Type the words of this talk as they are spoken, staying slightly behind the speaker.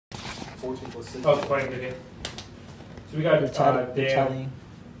14 plus 6. Oh, 20, okay. So we got Dan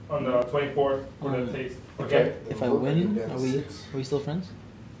on the 24th for the taste. Okay. If I win, are we still friends?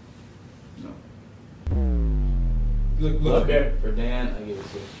 No. Look Dan. For Dan, I give it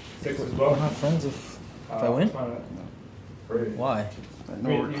 6. 6 as well. We're not friends if I win? Why?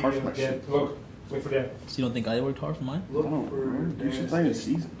 No, worked hard for my shit. Look, wait for Dan. So you don't think I worked hard for mine? Look for You should play in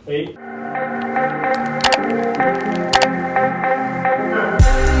season. 8.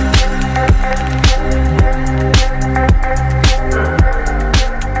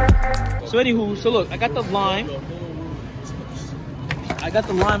 So anywho, so look, I got the lime. I got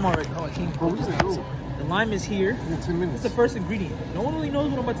the lime already. Oh, I can't. The lime is here. in 10 minutes. It's the first ingredient. No one really knows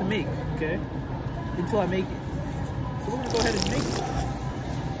what I'm about to make, okay? Until I make it. So we're gonna go ahead and make it.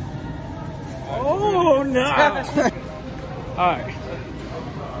 Oh no! Alright.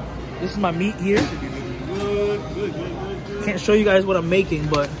 This is my meat here. Good. Can't show you guys what I'm making,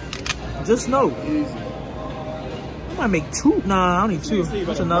 but just know. I might make 2. Nah, I don't need 2.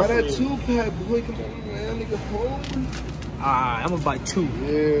 That's enough. Buy that 2-pack, boy. Come on, man. Nigga, hold. I'm gonna buy 2. Yeah.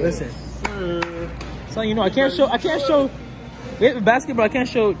 Listen. So you know, I can't show. We have a basketball. I can't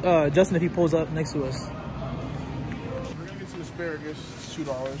show Justin if he pulls up next to us. We're gonna get some asparagus. It's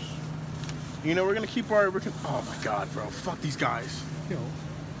 $2. You know, we're gonna keep our. Oh my god, bro! Fuck these guys. Yo.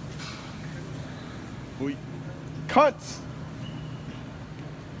 Cunts.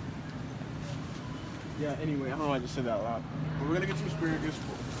 Yeah. Anyway, I don't know why I just said that out loud. But we're gonna get some asparagus.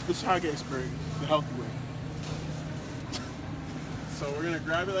 This is how I get asparagus, the healthy way. So we're gonna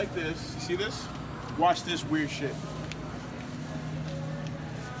grab it like this. You see this? Watch this weird shit.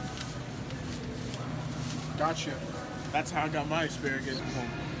 Gotcha. That's how I got my asparagus at home.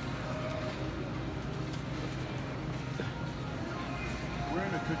 We're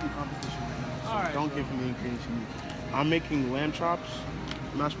in a cooking competition right now, so Alright, don't give him the ingredients you need. I'm making lamb chops,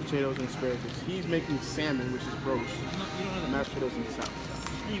 mashed potatoes, and asparagus. He's making salmon, which is gross. You don't know that. Mashed potatoes and salmon.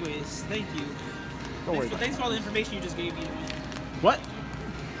 Anyways, thank you. Don't worry. Thanks for all the information you just gave me. What?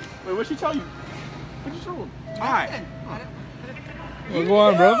 Wait, what'd she tell you? What'd you tell him? Hi. What's going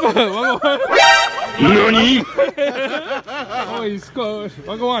on, bro? Nani? Oh, he's good.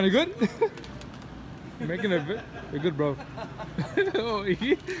 What's going on? You good? Making it. You're good, bro. Oh, We're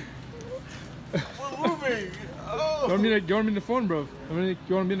moving. Oh. You want me in the phone, bro? You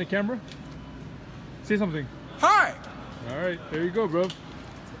want me in the camera? Say something. Hi. All right, there you go, bro.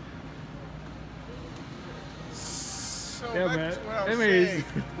 So Yeah, back man. to what I was Anyways. saying.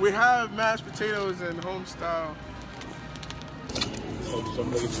 We have mashed potatoes and home style.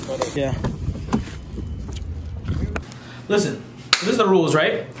 Yeah. Listen, this is the rules,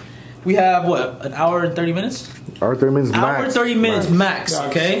 right? We have what, an hour and 30 minutes? Hour 30 minutes max. Hour 30 minutes max,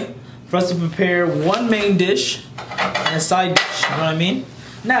 okay? For us to prepare one main dish and a side dish, you know what I mean?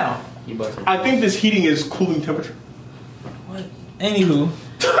 Now, I think this heating is cooling temperature. what? Anywho,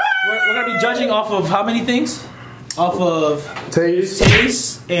 we're gonna be judging off of how many things? Off of taste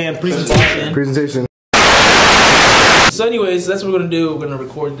and presentation. So anyways, that's what we're gonna do. We're gonna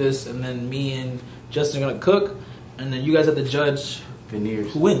record this, and then me and Justin are gonna cook, and then you guys have to judge who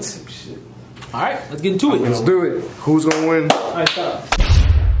wins. All right, let's get into it. Let's do it. Who's gonna win? All right, stop.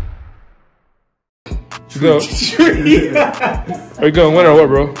 Go. Are you gonna win or what,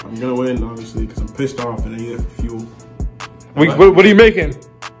 bro? I'm gonna win, obviously, because I'm pissed off and I need it for fuel. What are you making?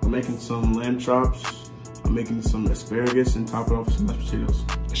 I'm making some lamb chops. I'm making some asparagus and top it off with some mashed potatoes.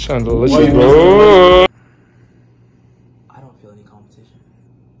 Sounds delicious, bro. I don't feel any competition.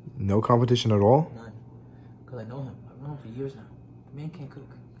 No competition at all? None. Because I know him. I've known him for years now. The man can't cook.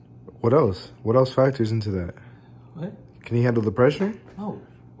 What else? What else factors into that? What? Can he handle the pressure? No.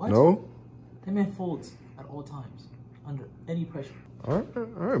 What? No? That man folds at all times. Under any pressure. All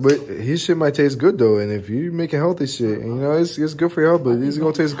right. But his shit might taste good, though. And if you make a healthy shit, and you know, it's good for your health, but it's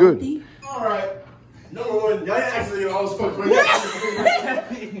going to taste good. Alright. Number one, y'all didn't actually all those fucking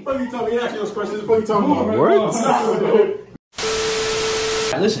questions. Fuck you talking, you asking those questions. Fuck you talking about?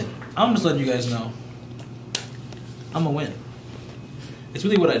 What? Listen, I'm just letting you guys know. I'm gonna win. It's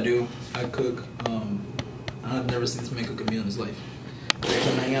really what I do. I cook. I've never seen this man cook a meal in his life. Every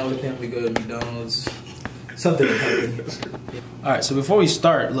time I hang out with him, we go to McDonald's. Something to happen. Alright, so before we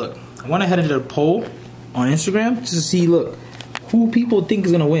start, look, I want to head into a poll on Instagram just to see, look, who people think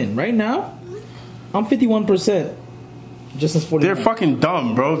is gonna win. Right now, I'm 51%. Justin's 49%. They're fucking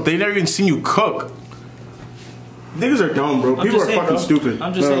dumb, bro. They never even seen you cook. Niggas are dumb, bro. People are fucking stupid.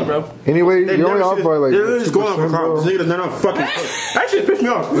 I'm just saying, bro. Anyway, you're only off by like. They're just going off a clock. This nigga does not fucking cook. That shit pissed me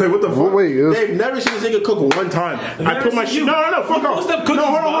off. Like, what the fuck? Wait, they've never seen this nigga cook one time. I put my shit. No, fuck off. No,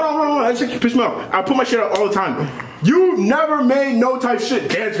 hold on. That shit pissed me off. I put my shit out all the time. You never made no type shit.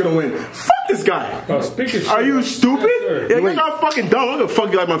 Dan's gonna win. Fuck this guy. Are you stupid? Yeah, you're not fucking dumb. I'm gonna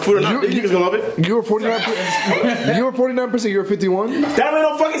fuck you like my food or not. You niggas gonna love it? You were 49%. You were 49%. You were 51. That made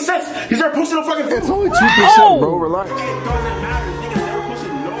no fucking sense. He's never posted no fucking food. It's only 2%, bro. Relax. It doesn't matter. This nigga never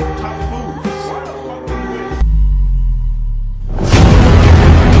posted no type of food. Why the fuck would you win?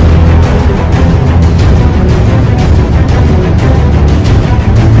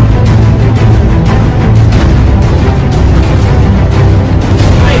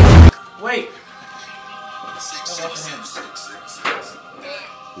 Wait.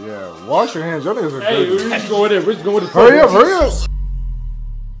 Yeah, wash your hands. Y'all niggas are Hey, dirty. we're just going with it. We're just going with it. Hurry up, hurry up.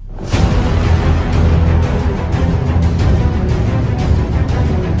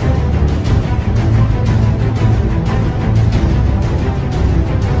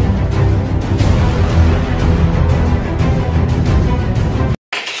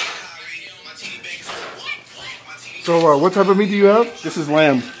 So, what type of meat do you have? This is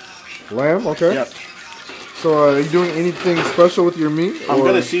lamb. Lamb, okay. Yep. So, are you doing anything special with your meat? I'm or-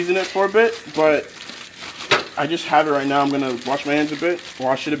 gonna season it for a bit, but I just have it right now. I'm gonna wash my hands a bit,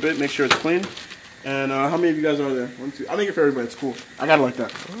 wash it a bit, make sure it's clean. And how many of you guys are there? 1, 2. I'll make it for everybody. It's cool. I got it like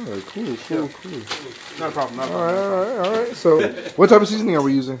that. Alright, cool. Not a problem. Not a problem. Alright. So, what type of seasoning are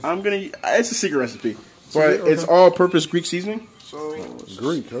we using? I'm gonna. It's a secret recipe, but it's all-purpose Greek seasoning. So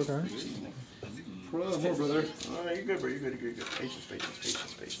Greek, okay. more, brother. You're good, bro. You're good. Patience.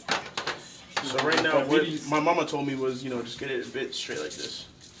 So right now, what my mama told me was, just get it a bit straight like this.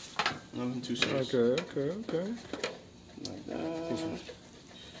 Nothing too serious. Okay. Like that.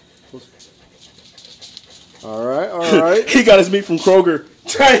 Alright. He got his meat from Kroger.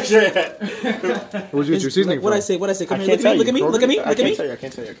 Where'd you get your seasoning What from? I say? Come I here. can't Look at me. tell you. Look at me. I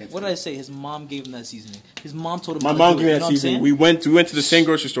can't tell you. What did I say? His mom gave him that seasoning. His mom told him. My to mom do gave me it, that you know what I'm seasoning. saying? We went to the same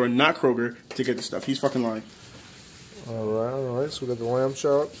grocery store, not Kroger, to get the stuff. He's fucking lying. Alright. So we got the lamb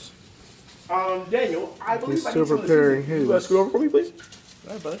chops. Daniel, I believe He's I still need some of the preparing seasoning. his. You scoot over for me, please.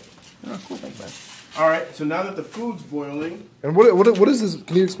 All right, brother. Oh, cool, thanks, man. All right, so now that the food's boiling, And what is this?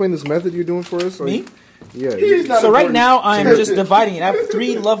 Can you explain this method you're doing for us? Or Me? Yeah. he's not So right important. now I'm just dividing it. I have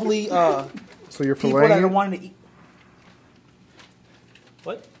 3 lovely So you're people that are filleting it? wanting to eat.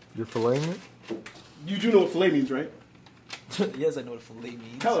 What? You're filleting it? You do know what filet means, right? Yes, I know what filet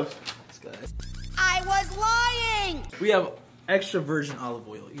means. Tell us. I was lying! We have extra virgin olive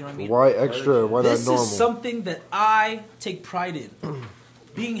oil. You know what I mean? Why extra? Why not This normal? is something that I take pride in.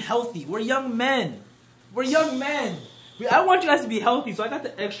 Being healthy. We're young men. I want you guys to be healthy, so I got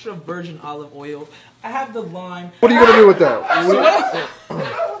the extra virgin olive oil. I have the lime. What are you gonna do with that?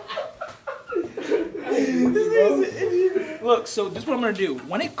 Look, so this is what I'm gonna do.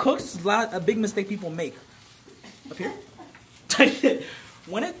 When it cooks, it's a big mistake people make. Up here?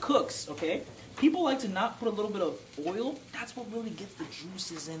 When it cooks, okay, people like to not put a little bit of oil. That's what really gets the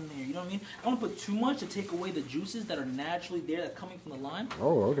juices in there. You know what I mean? I don't put too much to take away the juices that are naturally there, that are coming from the lime.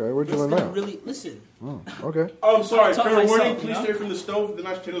 Oh, okay. Where'd you It's learn gonna that? really listen. Okay. Oh, I'm sorry. I'm telling Fair myself, warning. you Please know? stay from the stove. The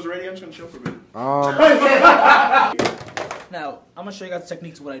mashed potatoes are ready. I'm just gonna chill for a minute. Now, I'm gonna show you guys the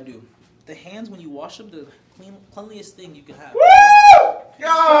technique to what I do. The hands, when you wash them, the cleanliest thing you can have.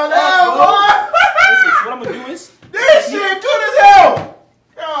 God damn, boy! Listen, so what I'm gonna do is This shit good as hell!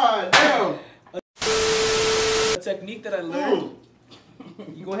 God damn! a technique that I learned.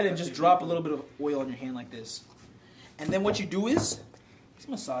 You go ahead and just drop a little bit of oil on your hand like this, and then what you do is just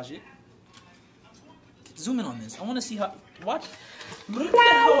massage it. Zoom in on this. I want to see how. Watch. Look at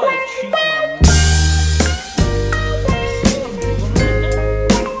how I treat my meat.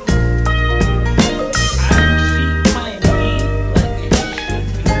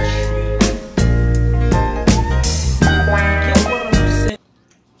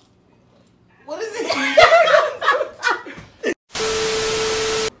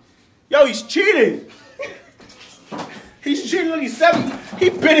 Yo, he's cheating! He's cheating like he's 7. He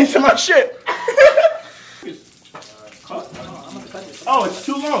bit into my shit. Oh, it's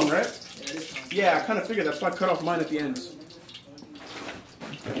too long, right? Yeah, I kind of figured that's why I cut off mine at the ends.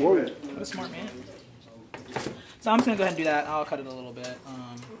 Whoa. What a smart man. So I'm just gonna go ahead and do that. I'll cut it a little bit.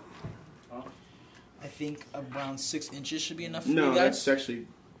 I think around 6 inches should be enough for No, you guys. that's actually...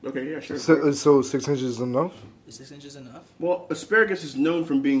 Okay, yeah, sure. So 6 inches is enough? Is 6 inches enough? Well, asparagus is known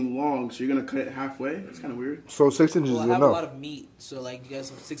from being long, so you're going to cut it halfway? That's kind of weird. So 6 inches Well, I is have a lot enough. of meat, so like, you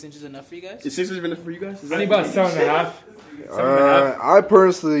guys, 6 inches enough for you guys? Is 6 inches enough for you guys? Is I think about 7.5. I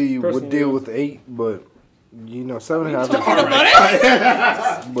personally would Personally, deal yeah. with 8, but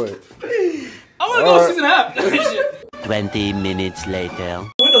 7.5. But I'm gonna go 6.5. 20 minutes later.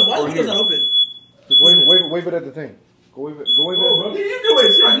 Why the windows not open? wave it at the thing. Go Go away, bro. You do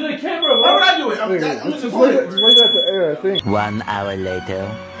it. I'm doing the camera. Why would I do it? I'm Just wait at the air, I think. 1 hour later.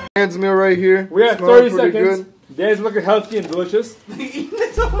 Dan's meal right here. We have Smelling 30 pretty seconds. good. Dan's looking healthy and delicious. And we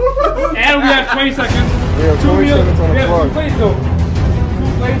have 20 seconds. We have 20 seconds on We the have 2 clock. plates though. 2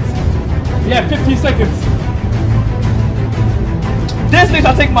 plates. We have 15 seconds. This makes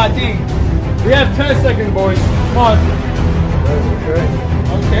I take my thing. We have 10 seconds, boys. Come on. Okay.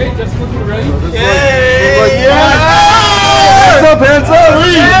 Okay, just looking ready. So this Yeah. Hands up, hands up.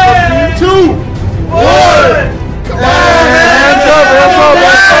 3, 2, 1. Come on, hands up, hands up,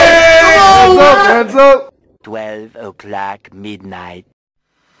 hands up, hands up. 12 o'clock midnight.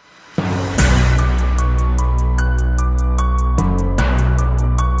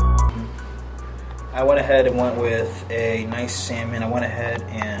 I went ahead and went with a nice salmon. I went ahead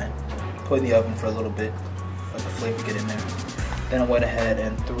and put it in the oven for a little bit, let the flavor get in there. Then I went ahead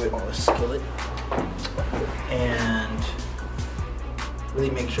and threw it on a skillet and really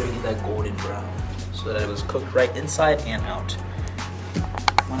make sure you get that golden brown so that it was cooked right inside and out.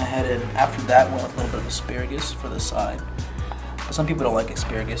 Went ahead and after that went with a little bit of asparagus for the side. But some people don't like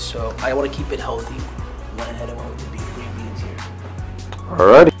asparagus, so I want to keep it healthy. Went ahead and went with the green beans here.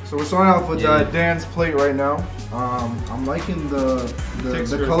 Alrighty. So we're starting off with Dan's plate right now. I'm liking the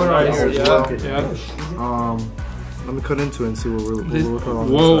color on here as well. Yeah. Let me cut into it and see what we're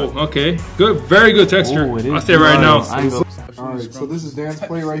on. Whoa, okay. Good, very good texture. I'll say right now. Alright, so this is Dan's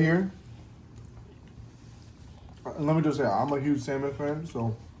plate right here. And let me just say, I'm a huge salmon fan,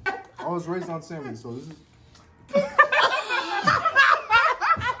 so I was raised on salmon, so this is... Can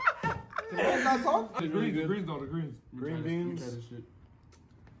you guys not talk? The greens though, the greens. Green beans.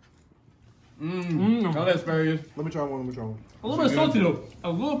 I like asparagus. Let me try one, A little bit salty though. A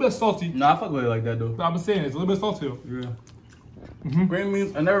little bit salty. Nah, I fuck with it like that though. I'm saying it's a little bit salty though. Yeah. Green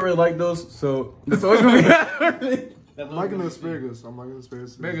beans, I never really liked those, so that's always gonna be. I'm liking the asparagus. Asparagus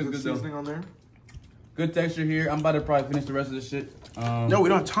good though. seasoning on there. Good texture here. I'm about to probably finish the rest of this shit. No, we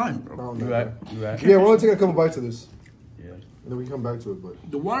don't have time, bro. You right. Yeah, we're gonna take a couple bites of this. Yeah. And then we come back to it, but...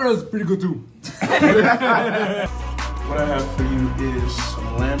 The water is pretty good too. What I have for you is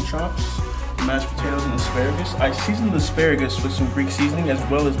some lamb chops, mashed potatoes, and asparagus. I seasoned the asparagus with some Greek seasoning as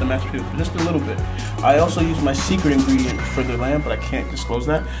well as the mashed potatoes, just a little bit. I also used my secret ingredient for the lamb, but I can't disclose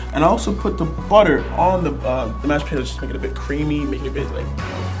that. And I also put the butter on the mashed potatoes, just make it a bit creamy, make it a bit like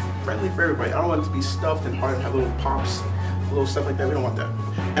friendly for everybody. I don't want it to be stuffed and have little pops, little stuff like that. We don't want that.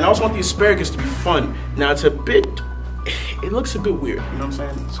 And I also want the asparagus to be fun. Now it's a bit, it looks a bit weird. You know what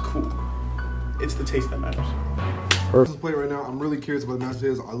I'm saying? It's cool. It's the taste that matters. This plate right now, I'm really curious about the mashed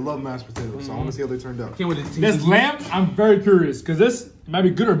potatoes. I love mashed potatoes, so I want to see how they turned out. This lamb, I'm very curious because this might be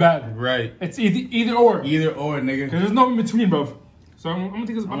good or bad. Right. It's either or. Either or, nigga. Because there's no in between, bro. So I'm gonna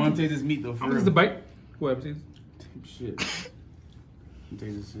take this. I want to take this meat though. I'm gonna take the bite. What? I'm taking Shit. I'm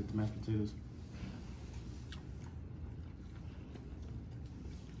taking this shit, the mashed potatoes.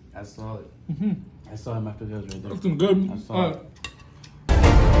 That's solid. That's solid mashed potatoes right there. Looking good. That's solid.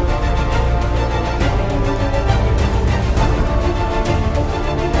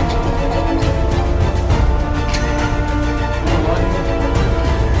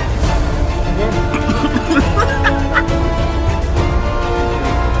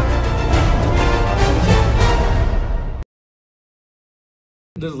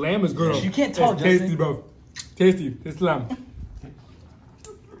 This lamb is good. You can't talk, It's tasty, Justin. bro. Tasty. This lamb.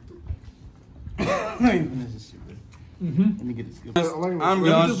 Let me get this good. I like it. I'm Let me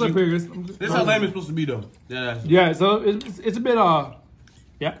gonna just like Vegas. This is how lamb is supposed to be though. Yeah. Yeah, so it's a bit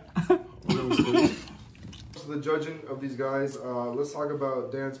yeah. So the judging of these guys, let's talk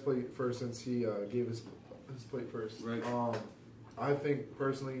about Dan's plate first since he gave his plate first. Right. I think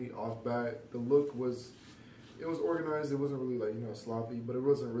personally, off bat, the look was, it was organized. It wasn't really like, sloppy, but it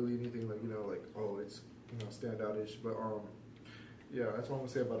wasn't really anything like, like, oh, it's, standout-ish. But yeah, that's what I'm gonna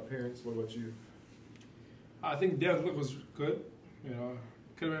say about appearance. What about you? I think Dan's look was good.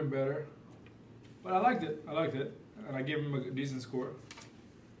 Could have been better, but I liked it. And I gave him a decent score.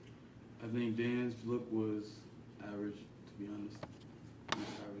 I think Dan's look was average, to be honest.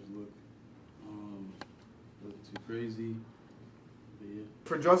 Average look. Looked too crazy. But yeah.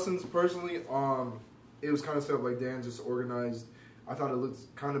 For Justin's personally, it was kind of set up like Dan, just organized. I thought it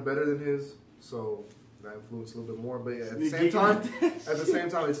looked kind of better than his, so that influenced a little bit more. But yeah, at the same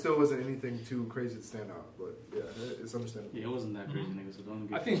time, it still wasn't anything too crazy to stand out. But yeah, it's understandable. Yeah, it wasn't that crazy, nigga. So don't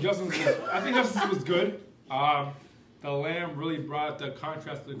get. I think Justin's was good. The lamb really brought the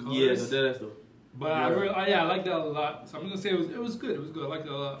contrast to the colors. Yeah, that's though. But I like that a lot. So I'm gonna say it was good. It was good. I liked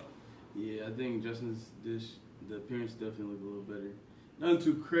it a lot. Yeah, I think Justin's dish, the appearance definitely looked a little better. Nothing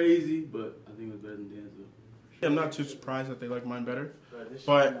too crazy, but I think it was better than Dan's though. I'm not too surprised that they like mine better.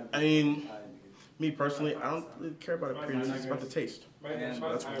 But, I mean, me personally, I don't really care about opinions. It's about the taste. So that's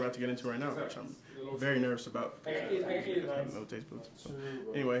what we're about to get into right now, which I'm very nervous about. No taste buds. So,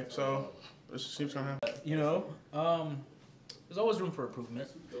 anyway, so let's see what's going to happen. You know, there's always room for improvement.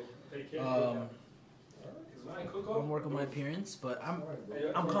 I'm working on my appearance, but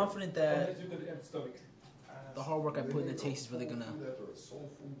I'm confident that the hard work I put in the taste is really gonna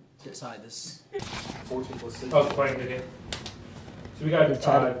decide this. 14 plus 6. Oh, playing the game. So we got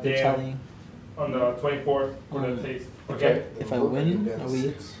Dan on the 24th for the taste. Okay. If I win, are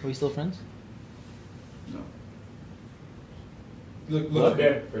we still friends? No. Look for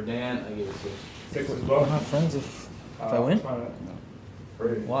Dan. For Dan, I give it 6. 6 as well. We're not friends if I win? No.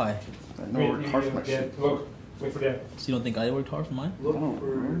 Why? No, work hard for my shit. Look, wait for Dan. So you don't think I worked hard for mine? Look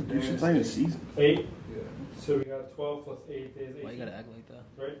for You should not even season. 8. Yeah. So we got 12 plus 8 is 18. Why you gotta act like that?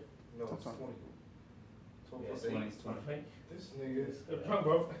 Right? No, it's 20. 12 plus 8. 20. This nigga is. Wrong,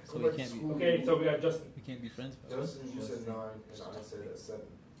 bro. So we can't be. Okay, so we got Justin. We can't be friends. Justin, you said 9, and I said 7.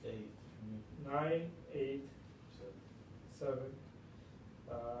 8. 9, 8, 7.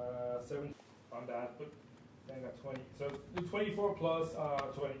 7 on that. But then I got 20. So do 24 plus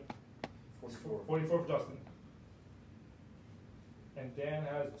 20. 44. 44 for Justin. And Dan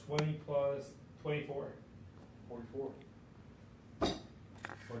has 20 plus 24. 44.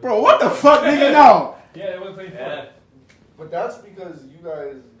 Bro, what the fuck, nigga, now? Yeah, it was 24. Yeah. But that's because you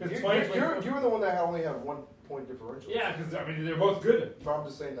guys. You're the one that only have 1 point differential. Yeah, because I mean they're both good. But I'm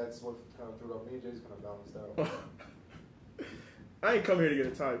just saying that's what kind of threw it up. Me and Jay's kind of balanced out. I ain't come here to get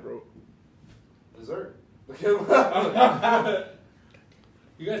a tie, bro. Dessert. You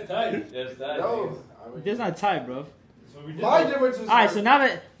guys tied. Yes, that No. I mean, There's not a tie, bro. So we did my that. difference is. Alright, so now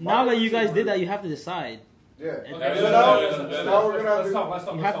that you difference guys is did that, you have to decide. Yeah. Okay, So let's now we're gonna have let's to. stop, let's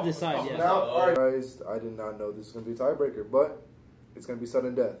stop, You let's have to stop. decide, yeah. Now, alright, guys, I did not know this was gonna be a tiebreaker, but it's gonna be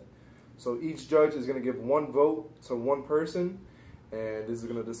sudden death. So each judge is gonna give 1 vote to 1 person, and this is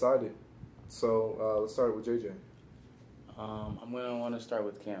gonna decide it. So let's start with JJ. I'm gonna want to start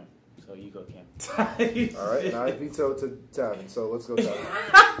with Cam. So you go, Cam. All right, and I veto to Tavin. So let's go, Tavin.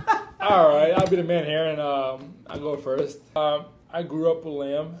 All right, I'll be the man here, and I'll go first. I grew up with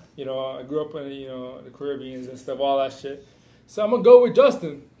lamb. You know, I grew up in the Caribbean and stuff, all that shit. So I'm gonna go with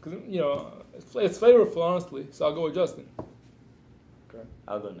Justin because it's flavorful, honestly. So I'll go with Justin. Okay.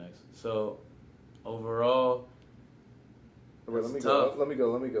 I'll go next. So overall, Wait, let me It's go. tough. Let me go.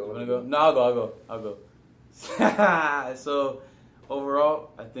 you wanna go? No, I'll go. So overall,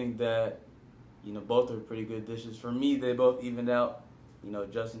 I think that both are pretty good dishes. For me, they both evened out.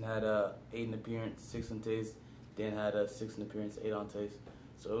 Justin had 8 in appearance, 6 on taste. Dan had 6 in appearance, 8 on taste.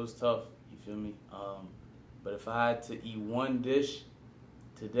 So it was tough. You feel me? But if I had to eat one dish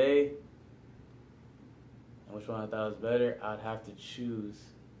today, and which one I thought was better, I'd have to choose.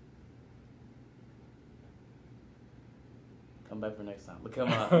 Come back for next time. But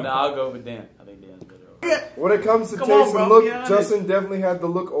come on. No, I'll go with Dan. I think Dan's better. When it comes to Come taste on, and bro, look, be honest. Justin definitely had the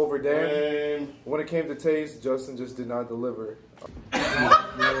look over Dan. And When it came to taste, Justin just did not deliver.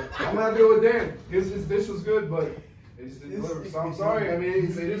 I'm gonna go with Dan. His dish was good, but it just didn't deliver. So I'm sorry. I mean, it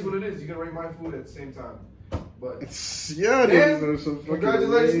is what it is. You can rate my food at the same time. But yeah, Dan, these are so fucking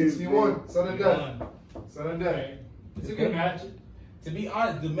congratulations, amazing. you won. Sudden death. Sudden death. It's a good match. To be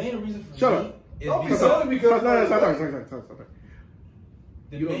honest, the main reason for Shut me up. is Don't be because silly because No, stop.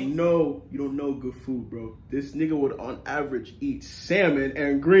 the You main, don't know good food, bro. This nigga would on average eat salmon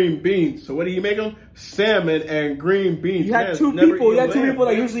and green beans. So what do you make him? Salmon and green beans. You had Man's two never people. You eaten had two lamb. people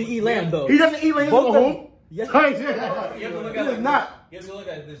that usually eat lamb, though. He doesn't eat lamb. He's Both a of home. Yes. you have to look He at does it. not. You have to look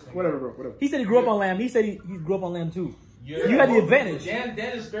at this. Thing. Whatever, bro. Whatever. He said he grew up on lamb. He said he grew up on lamb too. You had the advantage. Dan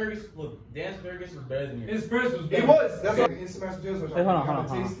asparagus. Look, Dan asparagus was better than yours. His first was It better. was. That's like instant mashed potatoes. Which Wait, hold on.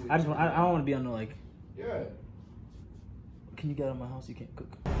 kinda tasted. I don't want to be on the like. Yeah. Can you get out of my house? You can't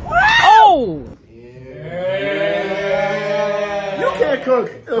cook. Oh! Yeah. You can't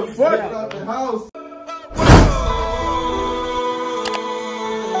cook. The fuck? Get out the house.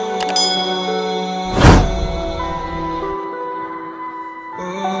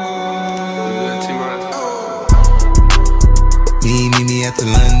 Meet me at the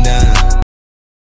London.